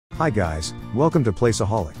Hi guys, welcome to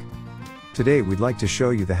Placeaholic. Today we'd like to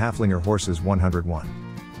show you the Haflinger horses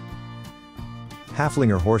 101.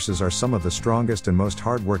 Haflinger horses are some of the strongest and most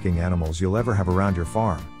hardworking animals you'll ever have around your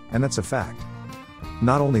farm, and that's a fact.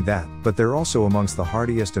 Not only that, but they're also amongst the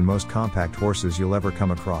hardiest and most compact horses you'll ever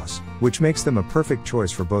come across, which makes them a perfect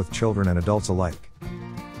choice for both children and adults alike.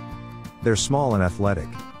 They're small and athletic,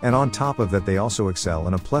 and on top of that they also excel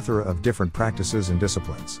in a plethora of different practices and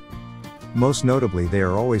disciplines. Most notably, they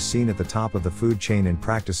are always seen at the top of the food chain in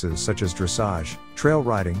practices such as dressage, trail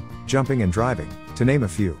riding, jumping and driving, to name a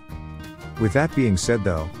few. With that being said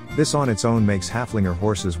though, this on its own makes Haflinger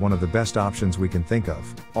horses one of the best options we can think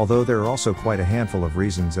of, although there are also quite a handful of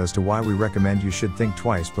reasons as to why we recommend you should think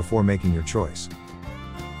twice before making your choice.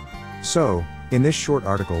 So, in this short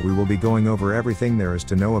article we will be going over everything there is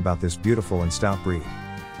to know about this beautiful and stout breed.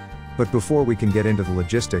 But before we can get into the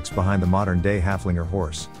logistics behind the modern-day Haflinger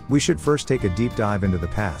horse, we should first take a deep dive into the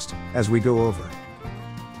past, as we go over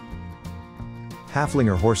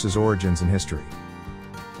Haflinger horse's origins and history.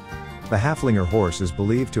 The Haflinger horse is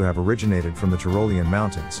believed to have originated from the Tyrolean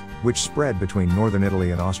mountains, which spread between northern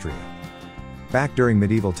Italy and Austria. Back during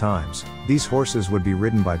medieval times, these horses would be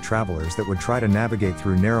ridden by travelers that would try to navigate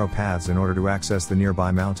through narrow paths in order to access the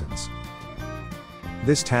nearby mountains.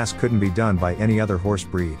 This task couldn't be done by any other horse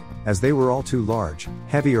breed, as they were all too large,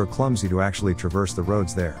 heavy or clumsy to actually traverse the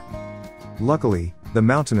roads there. Luckily, the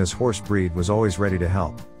mountainous horse breed was always ready to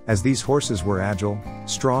help, as these horses were agile,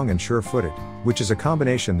 strong and sure-footed, which is a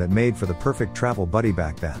combination that made for the perfect travel buddy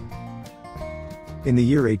back then. In the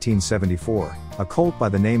year 1874, a colt by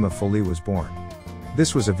the name of Folie was born.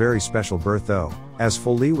 This was a very special birth though, as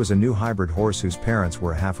Folie was a new hybrid horse whose parents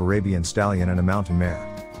were a half Arabian stallion and a mountain mare.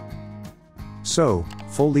 So,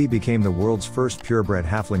 Folie became the world's first purebred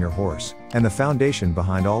Haflinger horse, and the foundation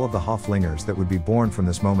behind all of the Haflingers that would be born from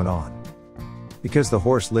this moment on. Because the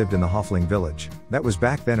horse lived in the Hafling village, that was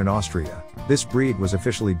back then in Austria, this breed was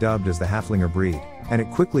officially dubbed as the Haflinger breed, and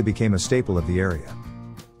it quickly became a staple of the area.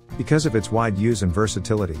 Because of its wide use and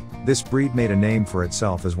versatility, this breed made a name for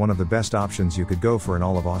itself as one of the best options you could go for in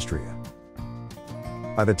all of Austria.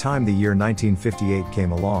 By the time the year 1958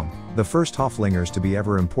 came along, the first Haflingers to be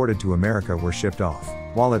ever imported to America were shipped off,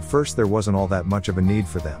 while at first there wasn't all that much of a need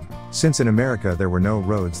for them, since in America there were no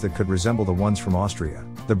roads that could resemble the ones from Austria.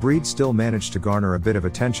 The breed still managed to garner a bit of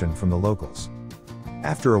attention from the locals.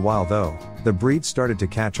 After a while though, the breed started to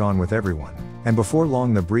catch on with everyone, and before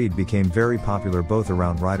long the breed became very popular both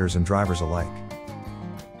around riders and drivers alike.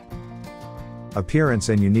 Appearance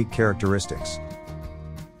and unique characteristics.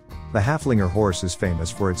 The Haflinger horse is famous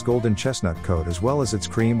for its golden chestnut coat as well as its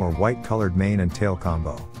cream or white colored mane and tail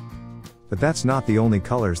combo. But that's not the only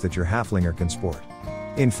colors that your Haflinger can sport.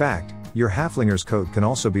 In fact, your Haflinger's coat can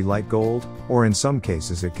also be light gold, or in some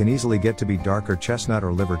cases it can easily get to be darker chestnut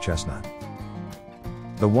or liver chestnut.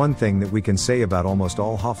 The one thing that we can say about almost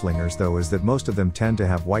all Haflingers though is that most of them tend to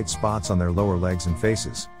have white spots on their lower legs and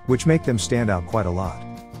faces, which make them stand out quite a lot.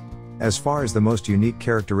 As far as the most unique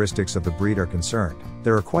characteristics of the breed are concerned,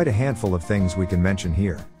 there are quite a handful of things we can mention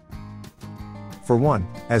here. For one,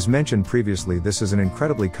 as mentioned previously, this is an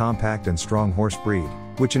incredibly compact and strong horse breed,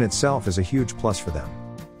 which in itself is a huge plus for them.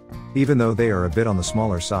 Even though they are a bit on the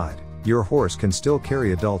smaller side, your horse can still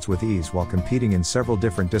carry adults with ease while competing in several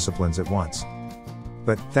different disciplines at once.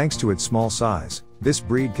 But, thanks to its small size, this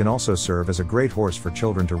breed can also serve as a great horse for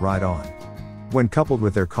children to ride on. When coupled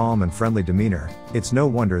with their calm and friendly demeanor, it's no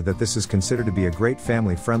wonder that this is considered to be a great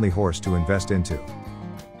family-friendly horse to invest into.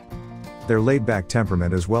 Their laid-back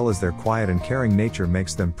temperament as well as their quiet and caring nature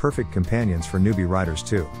makes them perfect companions for newbie riders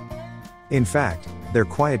too. In fact, their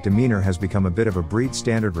quiet demeanor has become a bit of a breed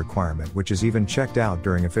standard requirement which is even checked out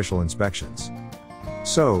during official inspections.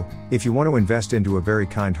 So, if you want to invest into a very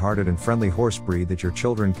kind-hearted and friendly horse breed that your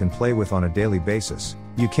children can play with on a daily basis,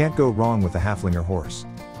 you can't go wrong with the Haflinger horse.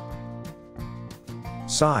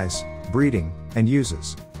 Size, breeding, and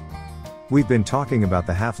uses. We've been talking about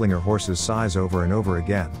the Haflinger horse's size over and over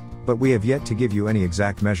again, but we have yet to give you any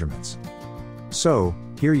exact measurements. So,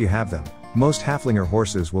 here you have them. Most Haflinger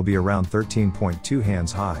horses will be around 13.2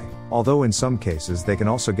 hands high, although in some cases they can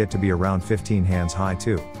also get to be around 15 hands high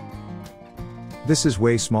too. This is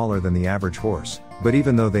way smaller than the average horse, but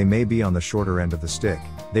even though they may be on the shorter end of the stick,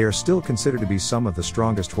 they are still considered to be some of the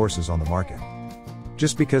strongest horses on the market.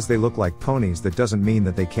 Just because they look like ponies, that doesn't mean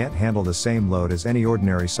that they can't handle the same load as any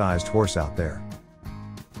ordinary sized horse out there.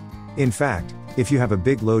 In fact, if you have a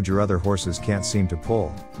big load your other horses can't seem to pull,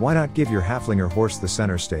 why not give your Haflinger horse the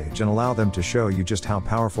center stage and allow them to show you just how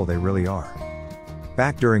powerful they really are.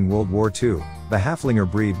 Back during World War II, the Haflinger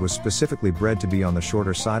breed was specifically bred to be on the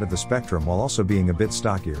shorter side of the spectrum while also being a bit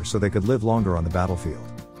stockier so they could live longer on the battlefield.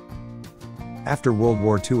 After World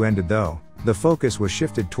War II ended though, the focus was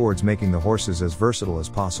shifted towards making the horses as versatile as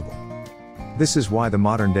possible. This is why the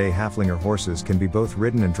modern-day Haflinger horses can be both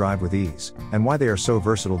ridden and drive with ease, and why they are so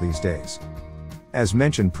versatile these days. As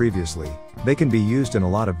mentioned previously, they can be used in a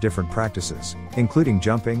lot of different practices, including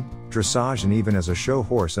jumping, dressage and even as a show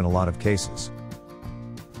horse in a lot of cases.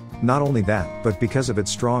 Not only that, but because of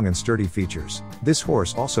its strong and sturdy features, this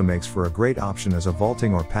horse also makes for a great option as a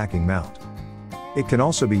vaulting or packing mount. It can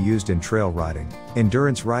also be used in trail riding,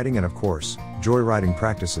 endurance riding and of course, joyriding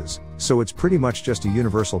practices, so it's pretty much just a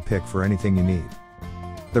universal pick for anything you need.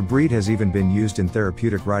 The breed has even been used in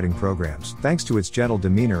therapeutic riding programs, thanks to its gentle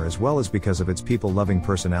demeanor as well as because of its people-loving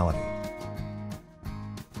personality.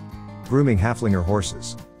 Grooming Haflinger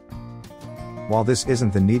horses. While this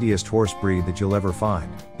isn't the neediest horse breed that you'll ever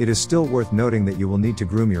find, it is still worth noting that you will need to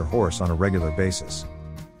groom your horse on a regular basis.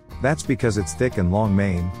 That's because its thick and long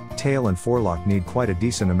mane, tail and forelock need quite a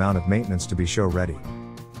decent amount of maintenance to be show ready.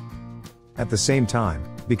 At the same time,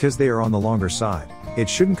 because they are on the longer side, it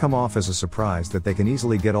shouldn't come off as a surprise that they can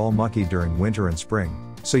easily get all mucky during winter and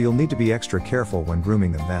spring, so you'll need to be extra careful when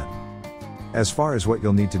grooming them then. As far as what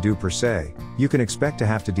you'll need to do per se, you can expect to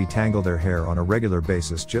have to detangle their hair on a regular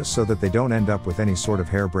basis just so that they don't end up with any sort of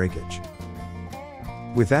hair breakage.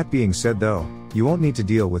 With that being said though, you won't need to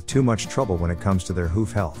deal with too much trouble when it comes to their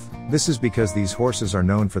hoof health. This is because these horses are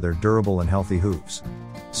known for their durable and healthy hooves.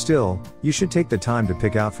 Still, you should take the time to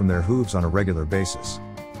pick out from their hooves on a regular basis.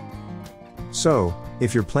 So,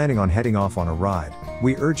 if you're planning on heading off on a ride,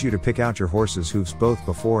 we urge you to pick out your horse's hooves both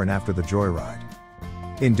before and after the joyride.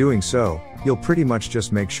 In doing so, you'll pretty much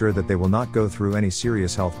just make sure that they will not go through any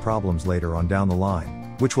serious health problems later on down the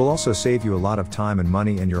line, which will also save you a lot of time and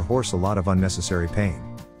money and your horse a lot of unnecessary pain.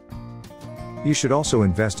 You should also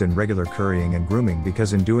invest in regular currying and grooming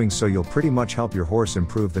because in doing so you'll pretty much help your horse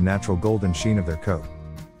improve the natural golden sheen of their coat.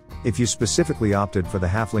 If you specifically opted for the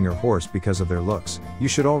Haflinger horse because of their looks, you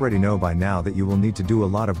should already know by now that you will need to do a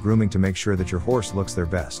lot of grooming to make sure that your horse looks their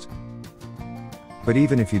best. But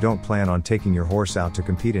even if you don't plan on taking your horse out to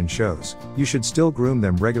compete in shows, you should still groom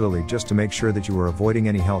them regularly just to make sure that you are avoiding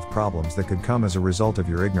any health problems that could come as a result of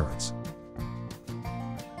your ignorance.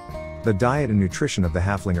 The diet and nutrition of the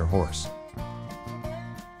Haflinger horse.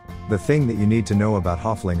 The thing that you need to know about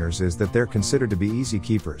Haflingers is that they're considered to be easy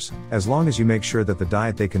keepers, as long as you make sure that the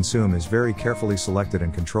diet they consume is very carefully selected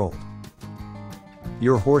and controlled.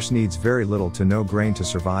 Your horse needs very little to no grain to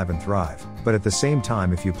survive and thrive, but at the same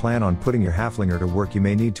time if you plan on putting your Haflinger to work you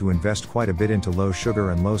may need to invest quite a bit into low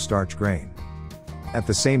sugar and low starch grain. At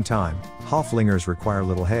the same time, Haflingers require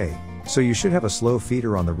little hay, so you should have a slow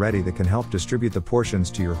feeder on the ready that can help distribute the portions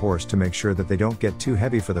to your horse to make sure that they don't get too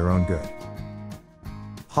heavy for their own good.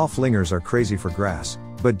 Haflingers are crazy for grass,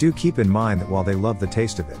 but do keep in mind that while they love the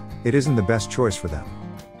taste of it, it isn't the best choice for them.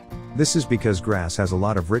 This is because grass has a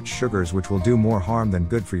lot of rich sugars which will do more harm than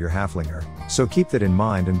good for your Haflinger, so keep that in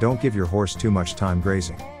mind and don't give your horse too much time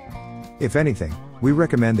grazing. If anything, we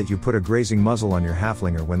recommend that you put a grazing muzzle on your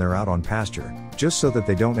Haflinger when they're out on pasture, just so that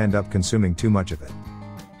they don't end up consuming too much of it.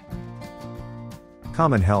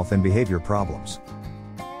 Common health and behavior problems.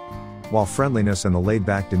 While friendliness and the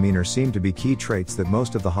laid-back demeanor seem to be key traits that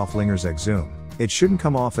most of the Haflingers exhume, it shouldn't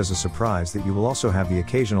come off as a surprise that you will also have the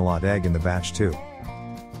occasional odd egg in the batch too.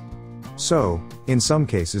 So, in some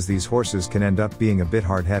cases these horses can end up being a bit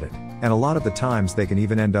hard-headed, and a lot of the times they can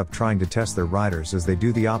even end up trying to test their riders as they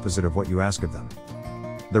do the opposite of what you ask of them.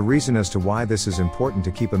 The reason as to why this is important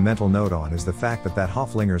to keep a mental note on is the fact that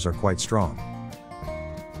Haflingers are quite strong.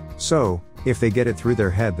 So, if they get it through their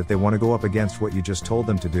head that they want to go up against what you just told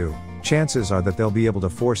them to do, chances are that they'll be able to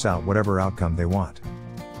force out whatever outcome they want.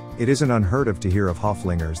 It isn't unheard of to hear of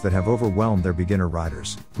Haflingers that have overwhelmed their beginner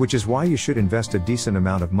riders, which is why you should invest a decent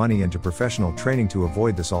amount of money into professional training to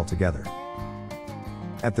avoid this altogether.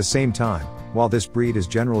 At the same time, while this breed is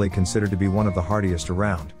generally considered to be one of the hardiest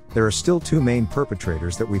around, there are still two main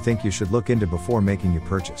perpetrators that we think you should look into before making your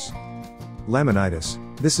purchase. Laminitis.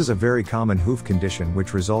 This is a very common hoof condition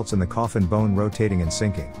which results in the coffin bone rotating and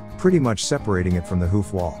sinking, pretty much separating it from the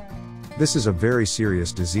hoof wall. This is a very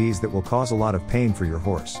serious disease that will cause a lot of pain for your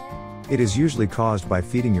horse. It is usually caused by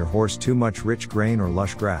feeding your horse too much rich grain or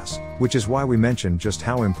lush grass, which is why we mentioned just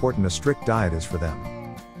how important a strict diet is for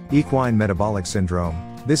them. Equine metabolic syndrome.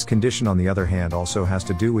 This condition on the other hand also has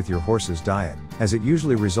to do with your horse's diet, as it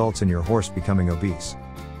usually results in your horse becoming obese.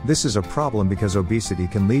 This is a problem because obesity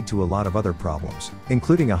can lead to a lot of other problems,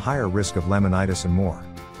 including a higher risk of laminitis and more.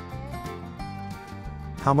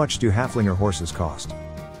 How much do Haflinger horses cost?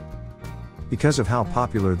 Because of how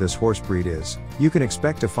popular this horse breed is, you can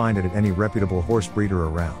expect to find it at any reputable horse breeder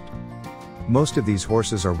around. Most of these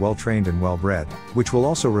horses are well trained and well bred, which will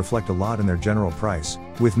also reflect a lot in their general price,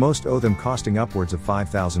 with most of them costing upwards of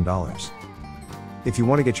 $5,000. If you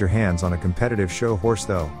want to get your hands on a competitive show horse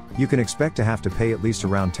though, you can expect to have to pay at least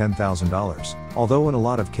around $10,000, although in a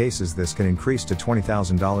lot of cases this can increase to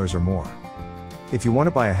 $20,000 or more. If you want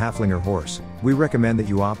to buy a Haflinger horse, we recommend that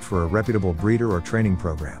you opt for a reputable breeder or training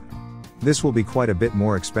program. This will be quite a bit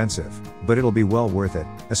more expensive, but it'll be well worth it,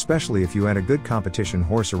 especially if you add a good competition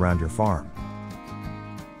horse around your farm.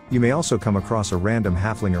 You may also come across a random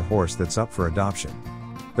Haflinger horse that's up for adoption.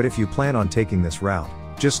 But if you plan on taking this route,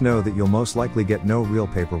 just know that you'll most likely get no real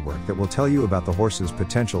paperwork that will tell you about the horse's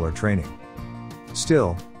potential or training.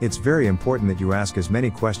 Still, it's very important that you ask as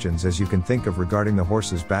many questions as you can think of regarding the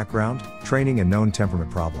horse's background, training and known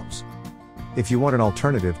temperament problems. If you want an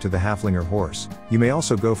alternative to the Haflinger horse, you may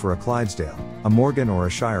also go for a Clydesdale, a Morgan or a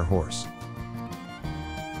Shire horse.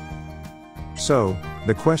 So,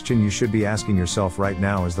 the question you should be asking yourself right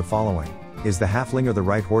now is the following: is the Haflinger the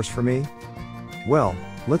right horse for me? Well,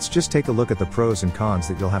 let's just take a look at the pros and cons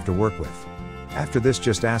that you'll have to work with. After this,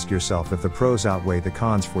 just ask yourself if the pros outweigh the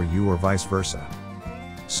cons for you or vice versa.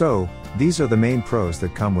 So, these are the main pros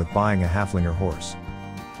that come with buying a Haflinger horse.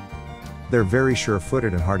 They're very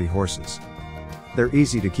sure-footed and hardy horses. They're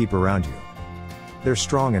easy to keep around you. They're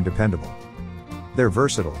strong and dependable. They're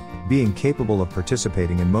versatile, being capable of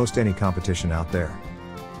participating in most any competition out there.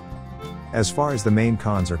 As far as the main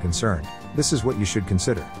cons are concerned, this is what you should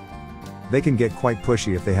consider. They can get quite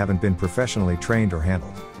pushy if they haven't been professionally trained or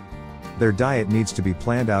handled. Their diet needs to be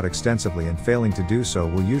planned out extensively, and failing to do so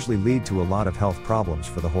will usually lead to a lot of health problems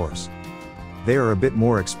for the horse. They are a bit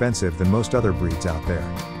more expensive than most other breeds out there.